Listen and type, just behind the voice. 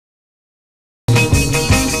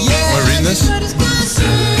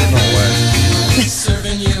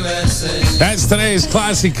today's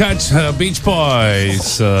Classic Cuts Beach Boys.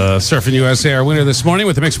 Surfing USA, our winner this morning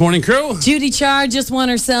with the Mixed Morning Crew. Judy Char just won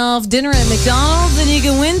herself dinner at McDonald's, and you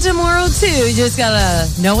can win tomorrow, too. You just got to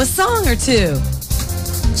know a song or two.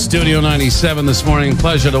 Studio 97 this morning.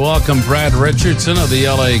 Pleasure to welcome Brad Richardson of the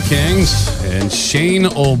LA Kings and Shane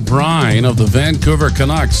O'Brien of the Vancouver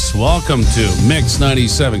Canucks. Welcome to Mix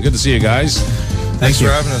 97. Good to see you guys. Thanks for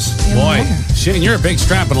having us. Boy, Shane, you're a big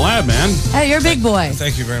strapping lad, man. Hey, you're a big boy.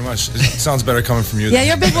 Thank you very much. It sounds better coming from you. Yeah,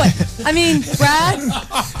 you're a big boy. I mean, Brad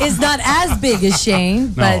is not as big as Shane,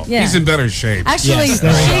 but yeah. He's in better shape. Actually, yes,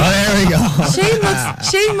 there we go.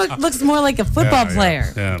 Shane looks more like a football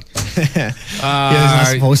player. Yeah. He's not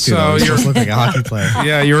supposed to. So you're looking like a hockey player.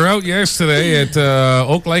 Yeah, you were out yesterday at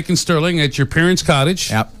Oak Lake and Sterling at your parents'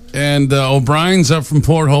 cottage. Yep. And O'Brien's up from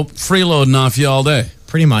Port Hope, freeloading off you all day.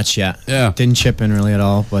 Pretty much, yeah. Yeah. Didn't chip in really at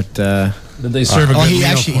all, but did they serve a good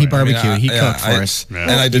meal? He barbecued. He cooked for us. Yeah.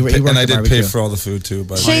 And I did pay for all the food too.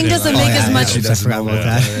 But Shane doesn't make as much. I forgot about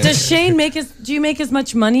that. Does Shane make as? Do you make as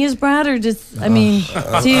much money as Brad, or just? I mean,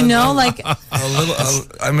 do you know like a little?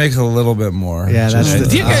 I make a little bit more. Yeah, that's.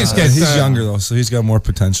 Do you guys get? He's younger though, so he's got more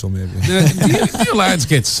potential maybe. Do you lads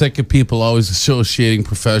get sick of people always associating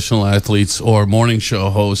professional athletes or morning show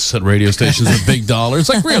hosts at radio stations with big dollars?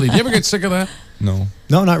 Like, really? Do you ever get sick of that? No,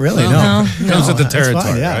 not really. No. Comes with the territory,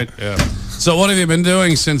 fine, yeah. right? Yeah. So what have you been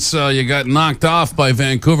doing since you got knocked off by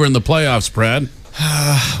Vancouver in the playoffs, Brad?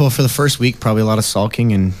 Well, for the first week, probably a lot of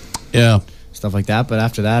sulking and stuff like that. But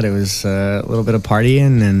after that, it was a little bit of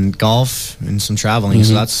partying and golf and some traveling.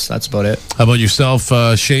 So that's about it. How about yourself,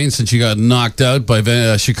 Shane, since you got knocked out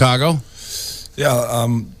by Chicago? Yeah,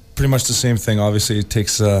 pretty much the same thing. Obviously, it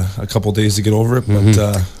takes a couple days to get over it. But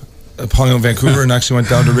I hung out in Vancouver and actually went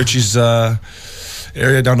down to Richie's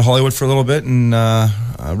area, down to Hollywood for a little bit, and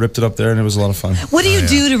ripped it up there, and it was a lot of fun. What do you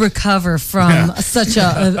do to recover from such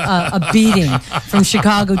a beating from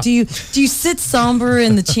Chicago? Do you sit somber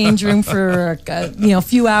in the change room for a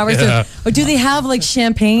few hours, or do they have like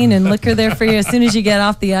champagne and liquor there for you as soon as you get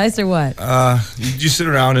off the ice, or what? You sit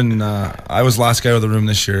around, and I was last guy out of the room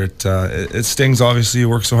this year. It stings, obviously. You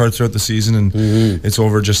work so hard throughout the season, and it's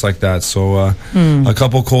over just like that. So a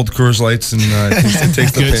couple cold Coors Lights, and it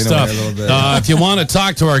takes the pain away a little bit. If you want to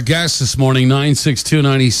talk to our guests this morning,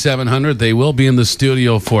 962-9700. They will be in the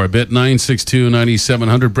studio for a bit.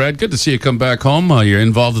 962-9700. Brad, good to see you come back home. You're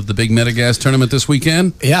involved with the big Metagas tournament this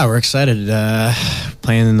weekend. Yeah, we're excited.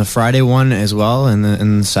 Playing in the Friday one as well, and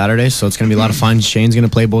the Saturday. So it's going to be a lot of fun. Shane's going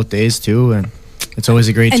to play both days too, and it's always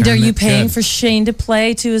a great tournament. And are you paying for Shane to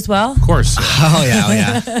play too as well? Of course. Oh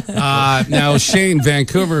yeah. Now, Shane,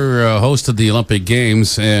 Vancouver hosted the Olympic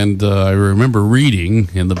Games, and I remember reading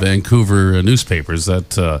in the Vancouver newspapers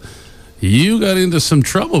that you got into some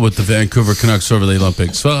trouble with the Vancouver Canucks over the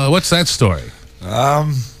Olympics. What's that story?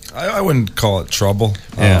 I wouldn't call it trouble.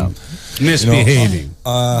 Misbehaving.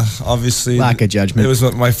 Obviously. Lack of judgment. It was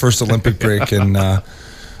my first Olympic break, and I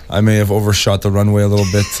may have overshot the runway a little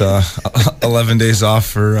bit. 11 days off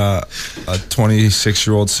for a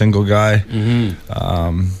 26-year-old single guy.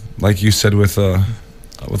 Like you said, with a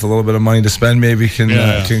little bit of money to spend, maybe can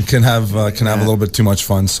have a little bit too much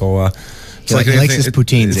fun. So he likes his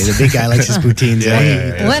poutines. The big guy likes his poutines.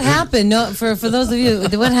 What happened? No, for those of you,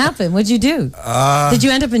 what happened? What'd you do? Did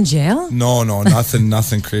you end up in jail? No,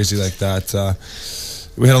 nothing crazy like that.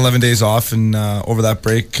 We had 11 days off, and over that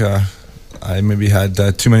break, I maybe had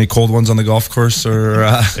too many cold ones on the golf course, or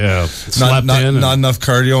not enough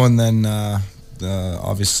cardio, and then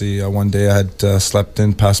obviously one day I had slept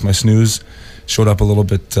in past my snooze, showed up a little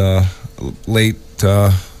bit late.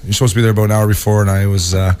 You're supposed to be there about an hour before, and I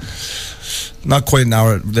was not quite an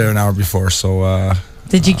hour before. So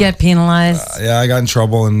did you get penalized? Yeah, I got in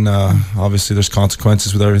trouble, and obviously there's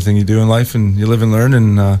consequences with everything you do in life, and you live and learn,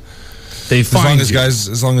 and as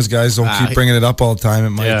long as guys don't keep bringing it up all the time, it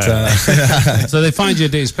might. So they find you a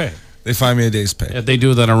day's pay. They find me a day's pay. Yeah, they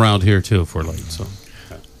do that around here too for late. So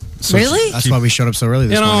really, that's why we showed up so early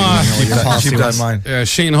this morning. Keep that in mind.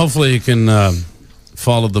 Shane, hopefully you can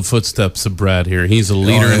follow the footsteps of Brad here. He's a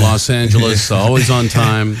leader in Los Angeles, always on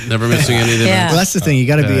time, never missing anything. Well, that's the thing. You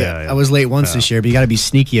got to be. I was late once this year, but you got to be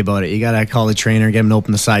sneaky about it. You got to call the trainer, get him to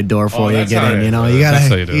open the side door for you, get in. You know, you got to.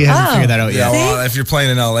 You haven't figured that out yet. Yeah, well, if you're playing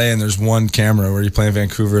in LA and there's one camera, where you play in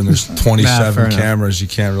Vancouver and there's 27 cameras, you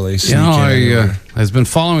can't really sneak in. I've been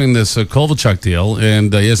following this Kovalchuk deal,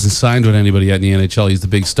 and he hasn't signed with anybody yet in the NHL. He's the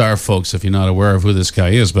big star, folks, if you're not aware of who this guy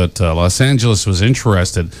is. But Los Angeles was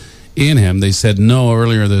interested in him. They said no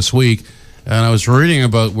earlier this week. And I was reading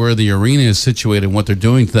about where the arena is situated and what they're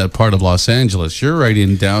doing to that part of Los Angeles. You're right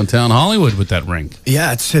in downtown Hollywood with that rink.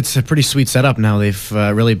 Yeah, it's a pretty sweet setup now. They've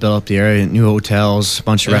really built up the area, new hotels, a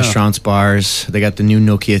bunch of restaurants, bars. They got the new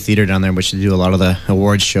Nokia Theater down there, which they do a lot of the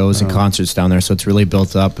awards shows and concerts down there. So it's really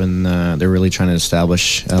built up, and they're really trying to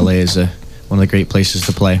establish LA as one of the great places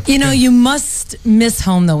to play. You know, you must miss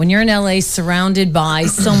home, though, when you're in LA surrounded by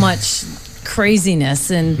so much craziness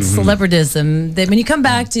and celebritism, that when you come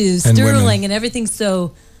back to Sterling and everything's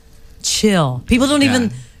so chill, people don't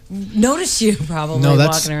even notice you probably. No,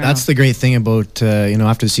 walking around. That's the great thing about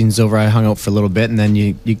after the season's over, I hung out for a little bit, and then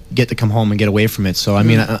you get to come home and get away from it. So I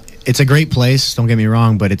mean, it's a great place, don't get me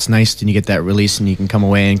wrong, but it's nice when you get that release and you can come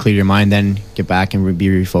away and clear your mind, then get back and be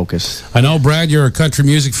refocused. I know, Brad, you're a country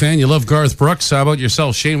music fan. You love Garth Brooks. How about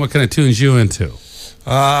yourself, Shane? What kind of tunes you into?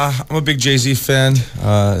 I'm a big Jay-Z fan.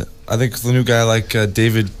 I think the new guy like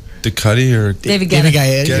David Ducati or David Guetta.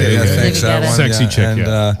 Thanks, that one. Sexy chick,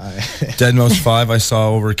 and Deadmau5 I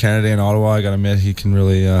saw over Canada and Ottawa. I gotta admit, he can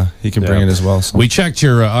really bring it as well. So. We checked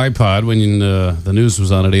your iPod when the news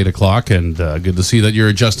was on at 8 o'clock, and good to see that you're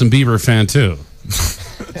a Justin Bieber fan too.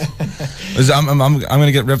 I'm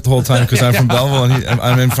gonna get ripped the whole time because I'm from Belleville and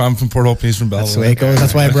I'm from Port Hope and he's from Belleville. That's the way it goes.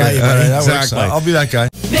 That's why I brought you. Right, exactly. I'll be that guy.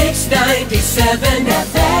 Mix 97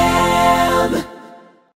 FM.